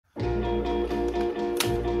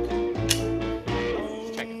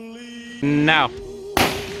Now.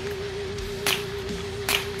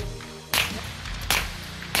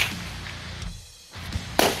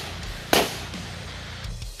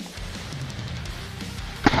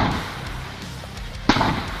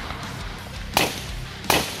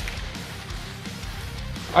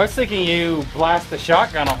 I was thinking you blast the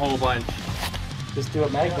shotgun a whole bunch. Just do a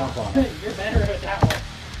mag dump on it. You're better at that one.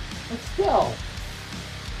 But still.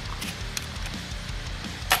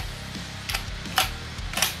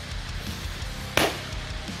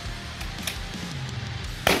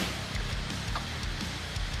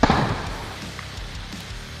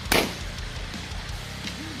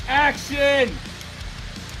 Action!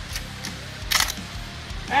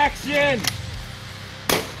 Action!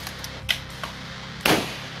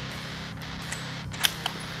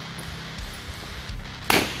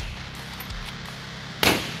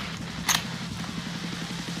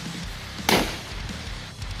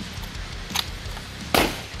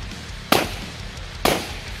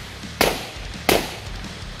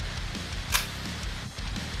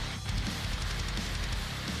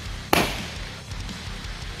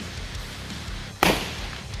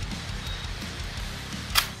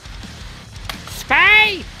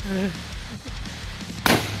 Spy!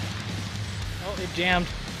 Oh, it jammed.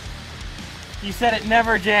 You said it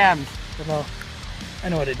never jammed. Well, I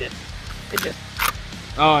know what it did. It did.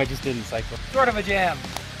 Oh, I just didn't cycle. Sort of a jam.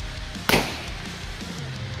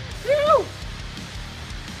 Woo!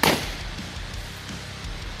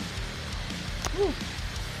 Woo.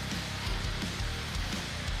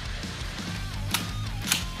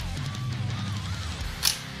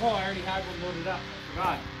 Oh, I already had one loaded up. I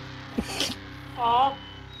forgot. Aw,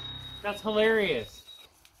 that's hilarious.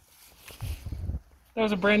 That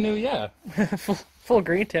was a brand new, yeah. full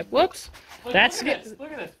green tip. Whoops. Look, That's look at this.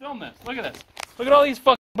 Look at this. Film this. Look at this. Look at all these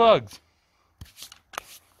fucking bugs.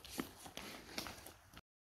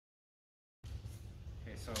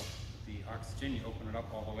 Okay, so the oxygen, you open it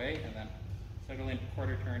up all the way and then settle into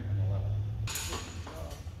quarter turn and the level.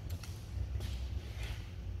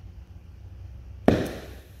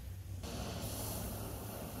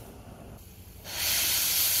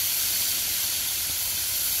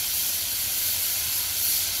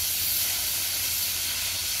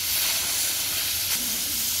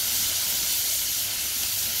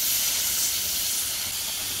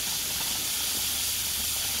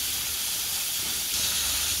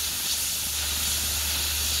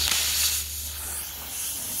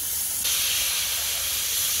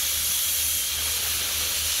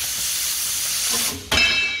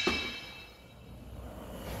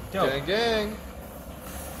 Dope. Gang, gang.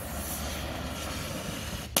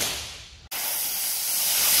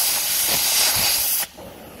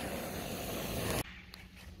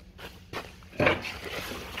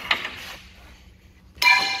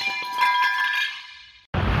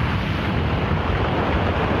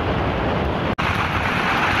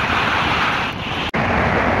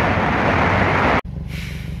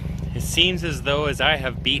 It seems as though as I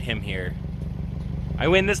have beat him here. I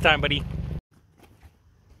win this time, buddy.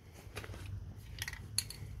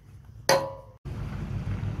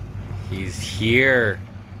 He's here.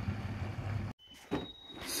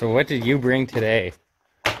 So what did you bring today?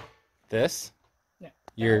 This? Yeah.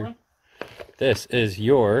 Your. This is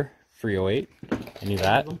your 308. I knew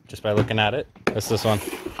that just by looking at it. What's this one?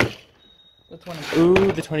 The 20.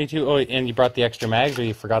 Ooh, the 22. Oh, and you brought the extra mags, or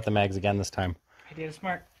you forgot the mags again this time? I did it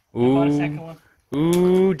smart. Ooh. I bought a second one.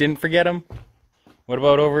 Ooh, didn't forget them. What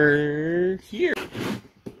about over here?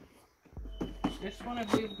 This one I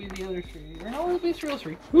believe will be the other three. Or no, it'll be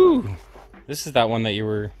 303. Ooh. This is that one that you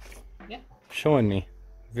were showing me.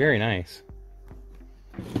 Very nice.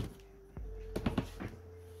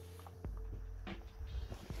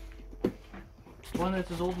 One that's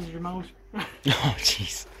as old as your mouse. Oh,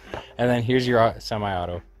 jeez. And then here's your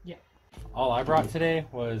semi-auto. Yeah. All I brought today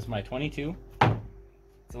was my 22.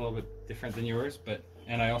 It's a little bit different than yours, but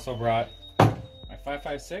and I also brought my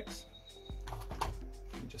 5.56.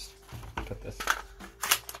 Let me just put this.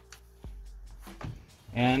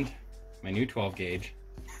 And my new 12 gauge.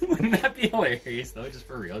 Wouldn't that be hilarious though? Just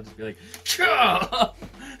for real, just be like, Chah!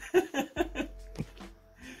 Look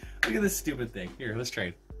at this stupid thing. Here, let's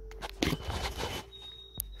try it.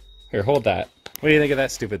 Here, hold that. What do you think of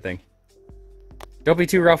that stupid thing? Don't be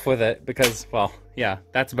too rough with it because, well, yeah,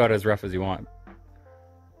 that's about as rough as you want.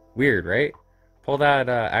 Weird, right? Pull that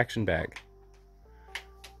action bag.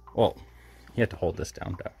 Well, you have to hold this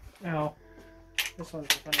down. No. This one's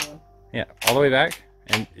a funny one. Yeah, all the way back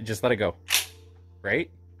and just let it go. Right?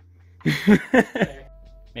 Okay.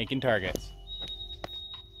 Making targets.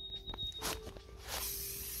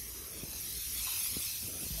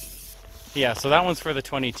 Yeah, so that one's for the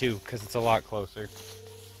 22 because it's a lot closer.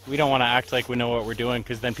 We don't want to act like we know what we're doing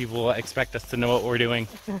because then people will expect us to know what we're doing.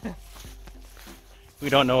 We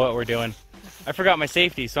don't know what we're doing. I forgot my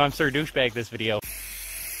safety, so I'm Sir Douchebag this video.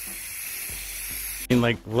 And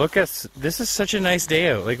like, look at this is such a nice day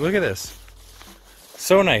out. Like, look at this.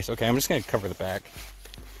 So nice. Okay, I'm just gonna cover the back.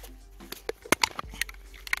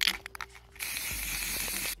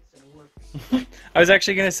 I was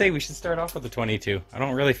actually gonna say we should start off with the 22. I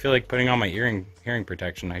don't really feel like putting on my hearing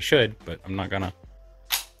protection. I should, but I'm not gonna.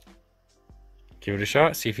 Give it a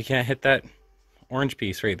shot. See if you can't hit that orange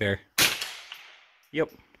piece right there. Yep.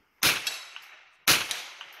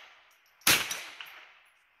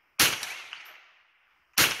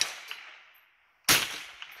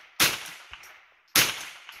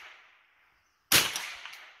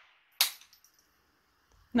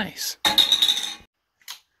 Nice.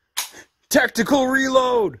 Tactical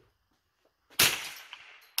reload!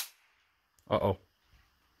 Uh-oh.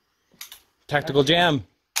 Tactical jam.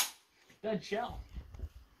 Good shell.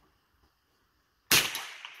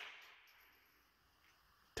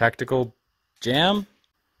 Tactical jam?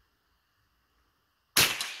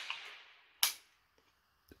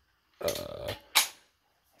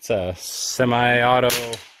 It's a semi-auto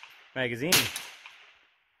magazine.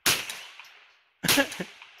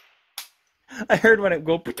 I heard when it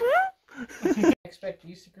go. I expect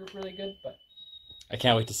these to group really good, but I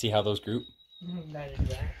can't wait to see how those group. neither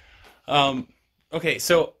do I. Okay,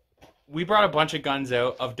 so we brought a bunch of guns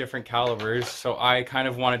out of different calibers, so I kind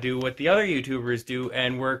of want to do what the other YouTubers do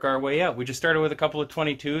and work our way up. We just started with a couple of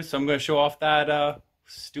 22s, so I'm going to show off that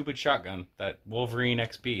stupid shotgun, that Wolverine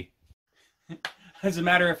XD. As a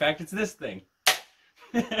matter of fact, it's this thing.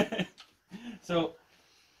 So,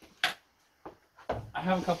 I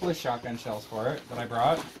have a couple of shotgun shells for it that I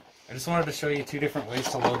brought. I just wanted to show you two different ways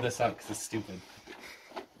to load this up because it's stupid.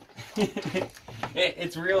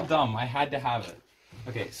 It's real dumb. I had to have it.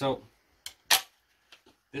 Okay, so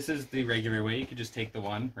this is the regular way. You could just take the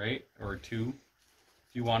one, right? Or two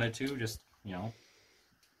if you wanted to. Just, you know,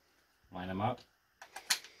 line them up.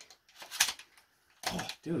 Oh,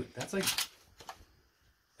 dude, that's like...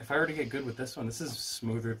 If I were to get good with this one, this is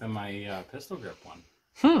smoother than my pistol grip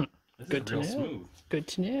one. This Good is to real know. smooth. Good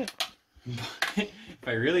to know. If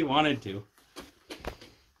I really wanted to.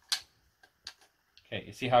 Okay,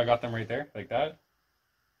 you see how I got them right there? Like that?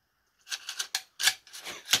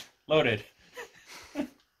 Loaded.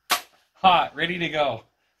 Hot, ready to go.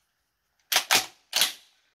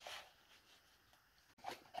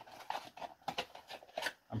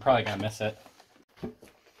 I'm probably gonna miss it.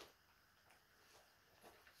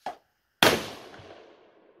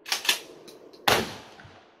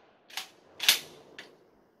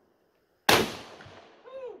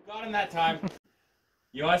 Got him that time.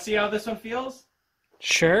 You want to see how this one feels?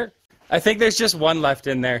 Sure. I think there's just one left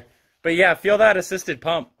in there. But yeah, feel that assisted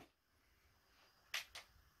pump.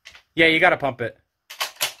 Yeah, you gotta pump it.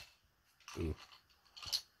 Ooh.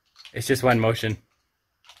 It's just one motion.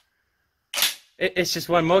 It's just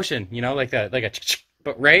one motion, you know, like that, like a.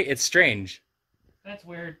 But right, it's strange. That's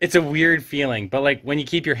weird. It's a weird feeling, but like when you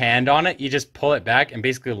keep your hand on it, you just pull it back and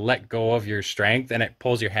basically let go of your strength, and it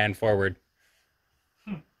pulls your hand forward.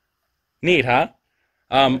 Neat, huh?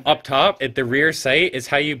 Up top at the rear sight is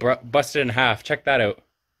how you bust it in half. Check that out.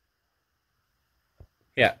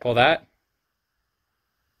 Yeah, pull that.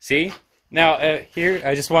 See? Now, here,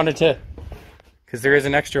 I just wanted to, because there is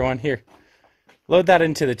an extra one here. Load that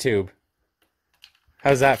into the tube.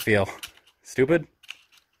 How's that feel? Stupid?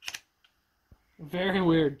 Very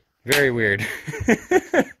weird. Very weird.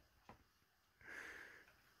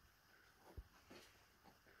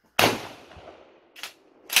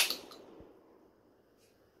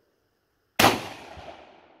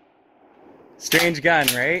 Strange gun,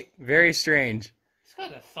 right? Very strange. It's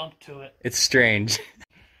got a thump to it. It's strange.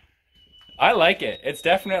 I like it. It's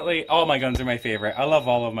definitely... All my guns are my favorite. I love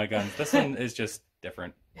all of my guns. This one is just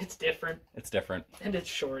different. It's different. It's different. And it's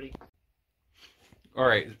shorty.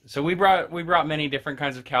 Alright, so we brought many different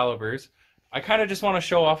kinds of calibers. I kind of just want to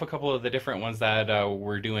show off a couple of the different ones that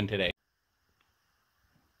we're doing today.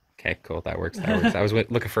 Okay, cool. That works. That works. I was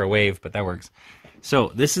looking for a wave, but that works.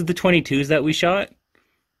 So, this is the 22s that we shot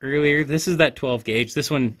earlier. This is that 12 gauge. This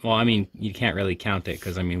one, well, I mean, you can't really count it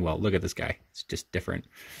because, I mean, well, look at this guy. It's just different.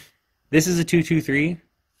 This is a 223.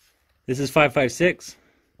 This is 5.56.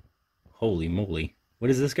 Holy moly. What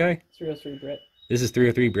is this guy? 303 Brit. This is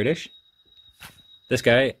 303 British. This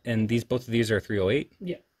guy, and both of these are 308.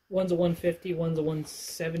 Yeah. One's a 150, one's a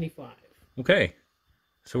 175. Okay.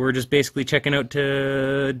 So we're just basically checking out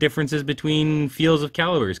differences between feels of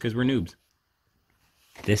calibers because we're noobs.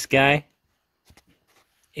 This guy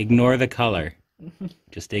Ignore the color.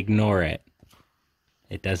 Just ignore it.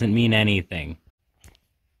 It doesn't mean anything.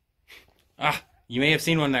 Ah, you may have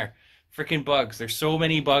seen one there. Freaking bugs. There's so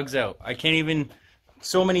many bugs out. I can't even...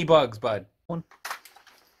 So many bugs, bud. One.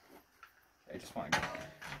 I just want to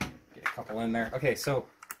get a couple in there. Okay, so...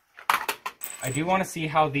 I do want to see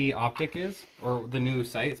how the optic is, or the new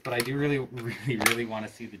sights, but I do really want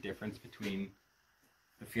to see the difference between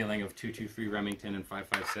the feeling of 223 Remington and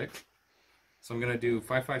 556. So I'm going to do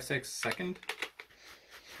 556 second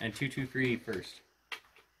and 223 first.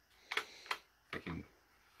 If I can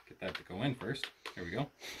get that to go in first. There we go.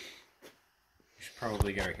 We should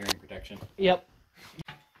probably get our hearing protection. Yep.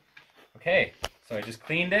 Okay, so I just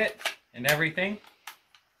cleaned it and everything.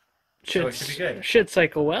 So it should be good. Should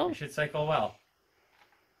cycle well. It should cycle well.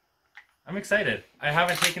 I'm excited. I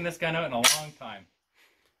haven't taken this gun out in a long time.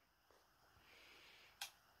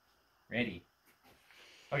 Ready.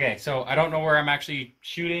 Okay, so I don't know where I'm actually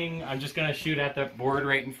shooting. I'm just going to shoot at the board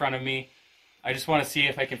right in front of me. I just want to see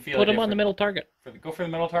if I can feel it. Put them on the middle target. Go for the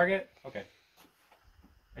middle target? Okay.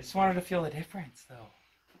 I just wanted to feel the difference, though.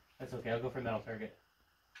 That's okay. I'll go for the middle target.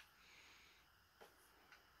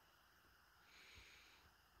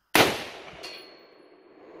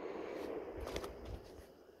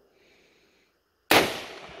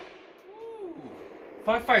 Ooh,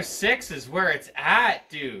 556 is where it's at,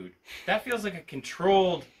 dude. That feels like a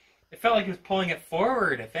controlled... It felt like it was pulling it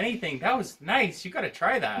forward, if anything. That was nice. You got to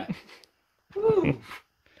try that. Ooh.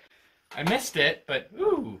 I missed it, but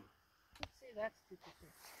ooh. Let's see, that's 223.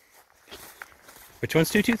 Which one's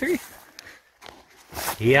 223?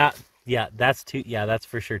 Yeah, that's two. Yeah, that's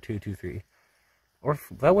for sure 223. Or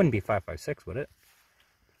that wouldn't be 556, would it?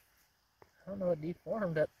 I don't know. It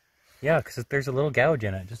deformed it. Yeah, because there's a little gouge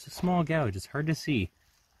in it, just a small gouge. It's hard to see.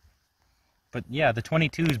 But yeah, the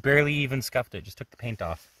 22's barely even scuffed it. Just took the paint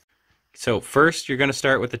off. So first, you're gonna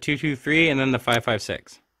start with the 223 and then the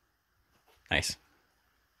 556. Nice.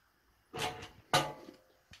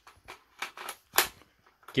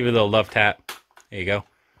 Give it a little love tap. There you go.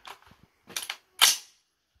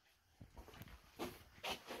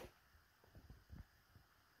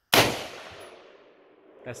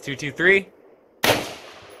 That's 223.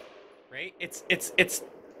 Right? It's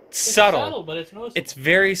subtle, but it's noticeable. It's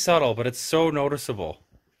very subtle, but it's so noticeable.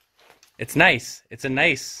 It's nice. It's a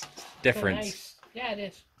nice difference. So nice. Yeah, it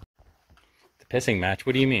is. The pissing match.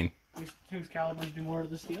 What do you mean? Whose calibers do more to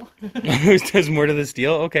the steel? Who does more to the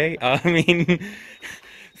steel? Okay. I mean,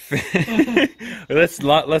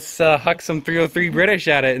 let's huck some 303 British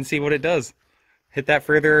at it and see what it does. Hit that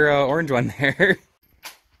further orange one there.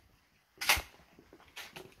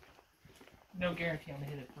 No guarantee I'm gonna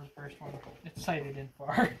hit it for the first one. It's sighted in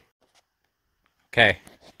far. Okay.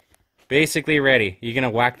 Basically ready. You gonna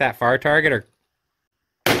whack that far target or?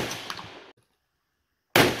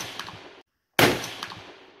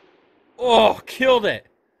 Oh, killed it.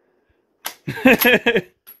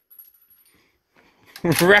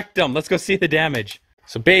 Wrecked them. Let's go see the damage.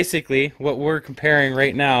 So basically, what we're comparing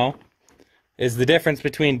right now is the difference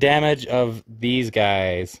between damage of these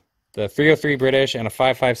guys. The 303 British and a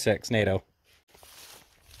 556 NATO.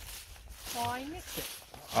 Oh, I mixed it.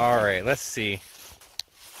 Alright, let's see.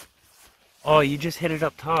 Oh, you just hit it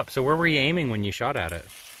up top. So where were you aiming when you shot at it?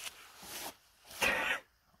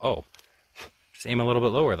 Oh. Just aim a little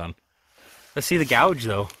bit lower then. Let's see the gouge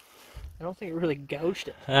though. I don't think it really gouged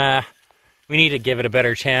it. We need to give it a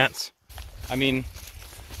better chance. I mean,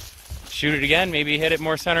 shoot it again, maybe hit it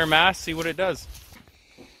more center mass, see what it does.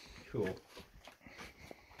 Cool.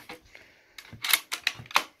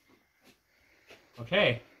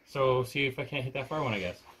 Okay, so see if I can't hit that far one, I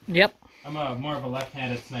guess. Yep. I'm more of a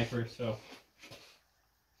left-handed sniper, so...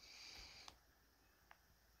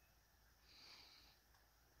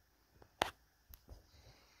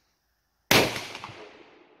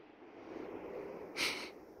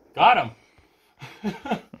 Got him!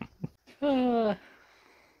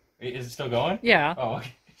 Is it still going? Yeah. Oh,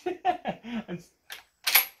 okay.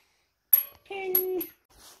 Ping!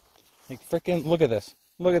 Like, frickin', look at this.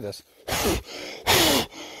 Look at this.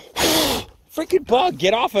 Freaking bug,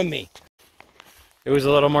 get off of me! It was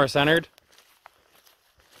a little more centered.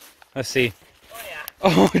 Let's see. Oh, yeah.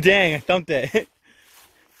 Oh, dang, I thumped it.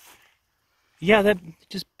 Yeah, that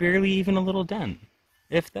just barely even a little dent.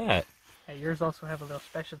 If that. Yeah, yours also have a little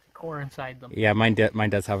specialty core inside them. Yeah, mine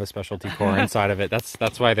does have a specialty core inside of it.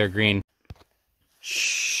 That's why they're green.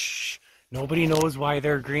 Shh. Nobody knows why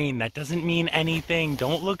they're green. That doesn't mean anything.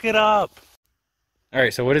 Don't look it up.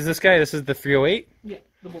 Alright, so what is this guy? This is the 308? Yeah,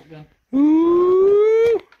 the bolt gun.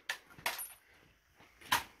 Ooh.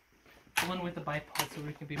 The one with the bipod so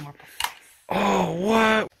we can be more... Oh,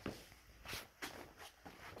 what?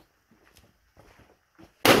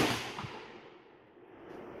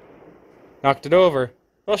 Knocked it over.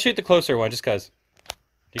 I'll shoot the closer one just cause.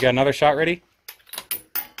 You got another shot ready?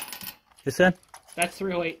 This one? That's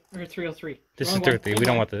 308 or 303. This Wrong is 303. one. We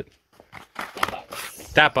don't want the...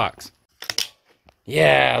 That box.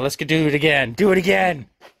 Yeah, let's do it again. Do it again.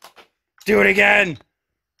 Do it again.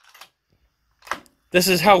 This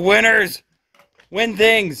is how winners win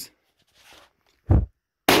things.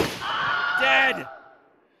 Dead.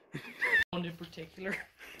 One in particular.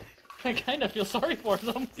 I kind of feel sorry for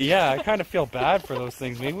them. Yeah, I kind of feel bad for those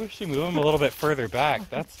things. Maybe we should move them a little bit further back.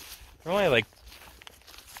 They're only like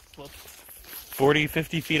 40,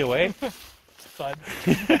 50 feet away. Fun.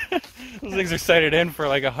 Those things are sighted in for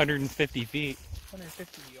like 150 feet.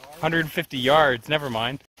 150 yards. 150 yards, never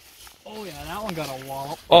mind. Oh yeah, that one got a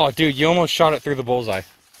wallop. Oh, dude, you almost shot it through the bullseye.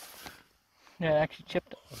 Yeah, it actually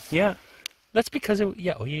chipped it. Yeah, that's because it.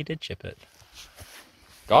 Yeah, oh, you did chip it.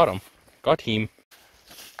 Got him. Got him.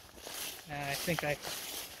 I think I.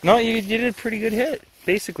 No, you did a pretty good hit.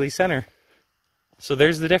 Basically, center. So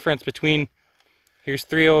there's the difference between. Here's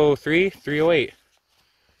 303, 308.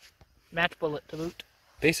 Match bullet to boot.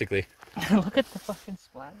 Basically. Look at the fucking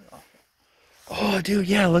splatter off it. Oh, dude,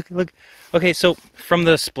 yeah, look. Okay, so from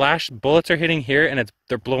the splash, bullets are hitting here, and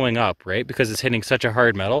they're blowing up, right? Because it's hitting such a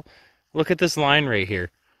hard metal. Look at this line right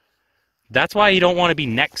here. That's why you don't want to be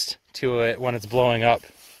next to it when it's blowing up.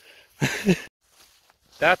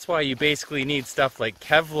 That's why you basically need stuff like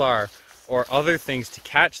Kevlar or other things to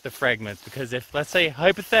catch the fragments. Because if, let's say,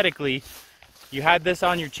 hypothetically, you had this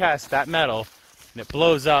on your chest, that metal, and it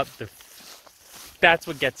blows up, that's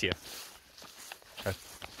what gets you.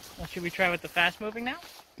 Well, should we try with the fast moving now?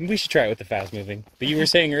 We should try it with the fast moving. But you were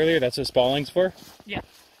saying earlier that's what spalling's for? Yeah.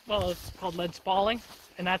 Well, it's called lead spalling,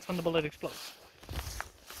 and that's when the bullet explodes.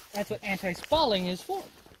 That's what anti-spalling is for.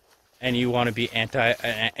 And you want to be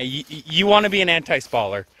you want to be an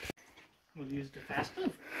anti-spaller. We'll use the fast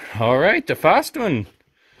move. All right, the fast one.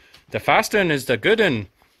 The fast one is the good one.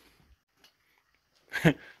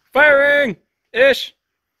 Firing! Ish!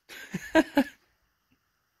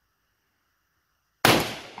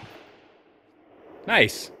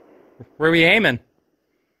 Nice. Where are we aiming?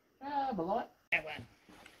 Below it. That one.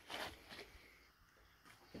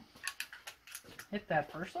 Hit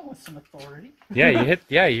that first one with some authority.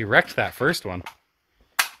 Yeah, you wrecked that first one.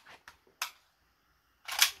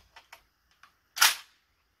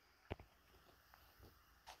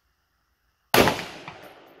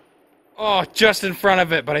 Oh, just in front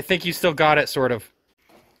of it, but I think you still got it, sort of.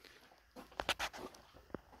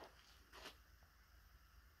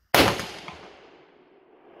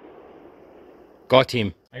 Got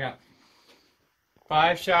him. I got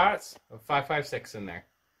 5 shots of 5.56 in there.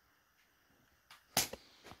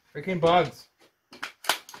 Freaking bugs.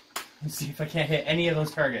 Let's see if I can't hit any of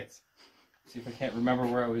those targets. See if I can't remember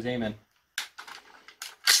where I was aiming.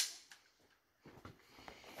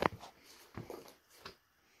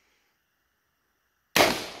 Oh,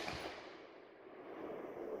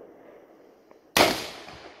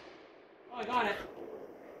 I got it.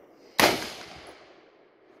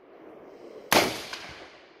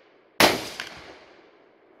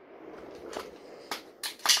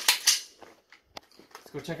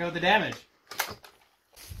 Let's go check out the damage.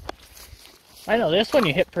 I know, this one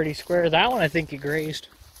you hit pretty square. That one I think you grazed.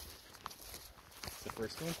 The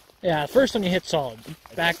first one? Yeah, the first one you hit solid.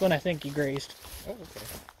 The back one I think you grazed. Oh,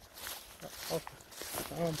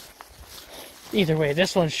 okay. Either way,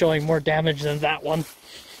 this one's showing more damage than that one.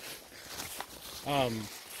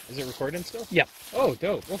 Is it recording still? Yep. Oh,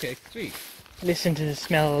 dope. Okay, sweet. Listen to the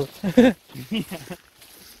smell. Yeah.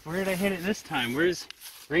 Where did I hit it this time? Where's...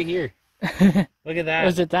 Right here. Look at that.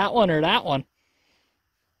 Was it that one or that one?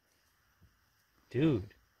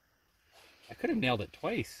 Dude. I could have nailed it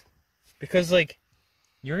twice. Because, like,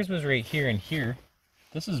 yours was right here and here.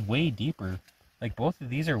 This is way deeper. Like, both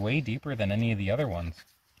of these are way deeper than any of the other ones.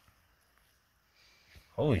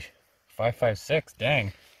 Holy... 5.56,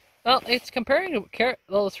 dang. Well, it's comparing to...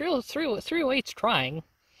 Well, the 308's trying.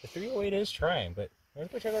 The 308 is trying, but...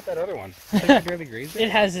 Let's go check out that other one. It barely grazed it.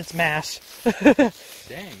 It has its mass.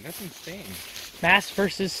 Dang, that's insane. Mass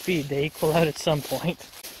versus speed, they equal out at some point.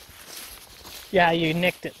 Yeah, you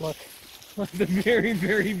nicked it, look. The very,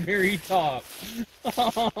 very, very top.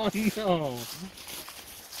 Oh, no.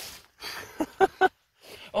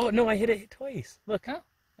 Oh, no, I hit it twice. Look, Huh?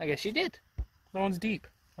 I guess you did. that one's deep.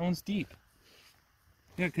 That one's deep.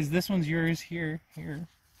 Yeah, because this one's yours here.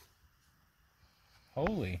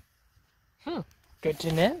 Holy. Good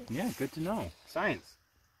to know. Yeah, good to know. Science.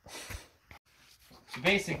 So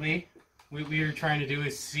basically, what we were trying to do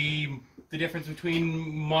is see the difference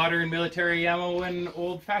between modern military ammo and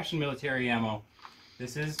old-fashioned military ammo.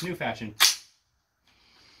 This is new fashion.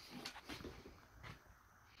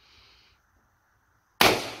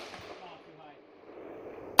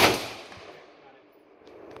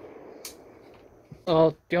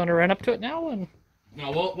 Well, do you want to run up to it now? And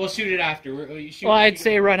No, we'll shoot it after. well, I'd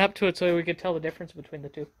say run up to it so we could tell the difference between the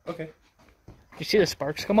two. Okay. You see the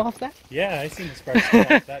sparks come off that? Yeah, I seen the sparks come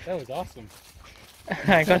off that. That was awesome.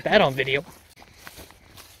 I got that on video.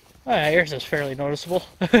 Oh, yeah, yours is fairly noticeable.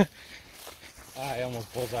 I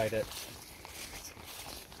almost bullseyed it.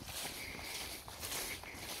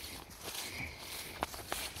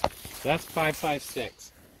 So that's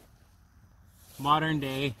 5.56. Modern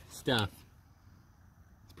day stuff.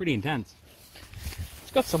 It's pretty intense.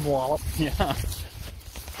 It's got some wallop. Yeah.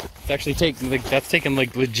 It's actually taking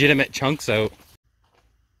like legitimate chunks out.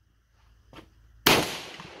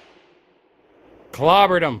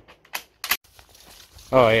 Clobbered him.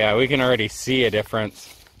 Oh yeah, we can already see a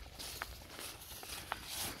difference.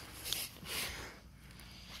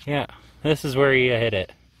 Yeah, this is where you hit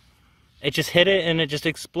it. It just hit it and it just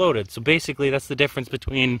exploded. So basically that's the difference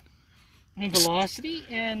between Velocity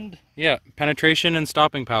and... yeah, penetration and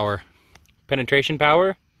stopping power. Penetration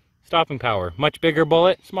power, stopping power. Much bigger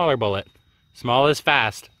bullet, smaller bullet. Small is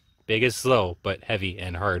fast, big is slow, but heavy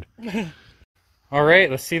and hard. Alright,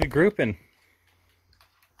 let's see the grouping.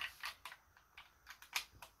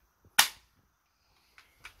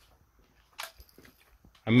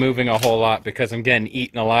 I'm moving a whole lot because I'm getting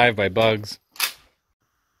eaten alive by bugs.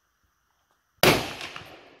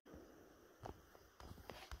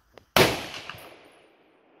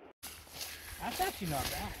 That's actually not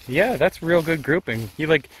bad. Yeah, that's real good grouping. You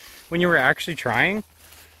like, when you were actually trying,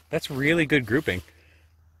 that's really good grouping.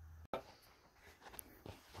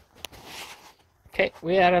 Okay,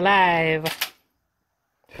 we are alive.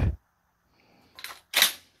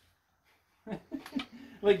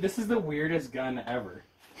 Like, this is the weirdest gun ever.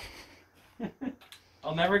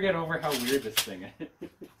 I'll never get over how weird this thing is.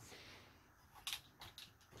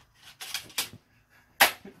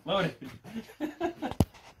 Loaded.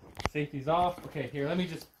 Safety's off. Okay, here, let me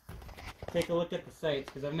just take a look at the sights,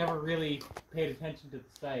 because I've never really paid attention to the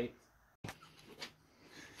sights.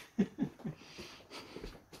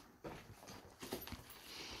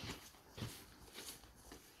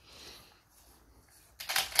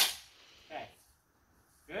 Okay.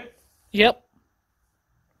 Good? Yep.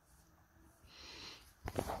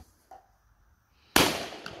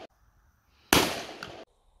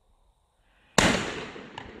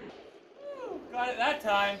 Got it that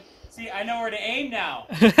time. See, I know where to aim now.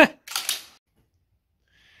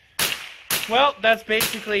 Well, that's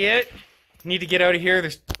basically it. Need to get out of here.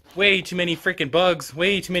 There's way too many freaking bugs,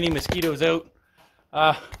 way too many mosquitoes out.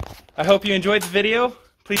 I hope you enjoyed the video.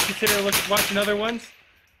 Please consider watching other ones.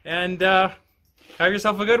 And have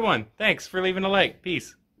yourself a good one. Thanks for leaving a like.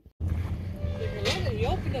 Peace. You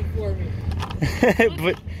opened them for me.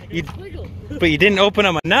 but you didn't open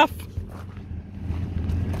them enough.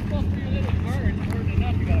 Well, if you're a little hard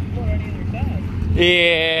enough, you gotta pull on either side.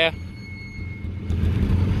 Yeah.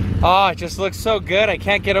 Oh, it just looks so good. I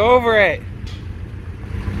can't get over it.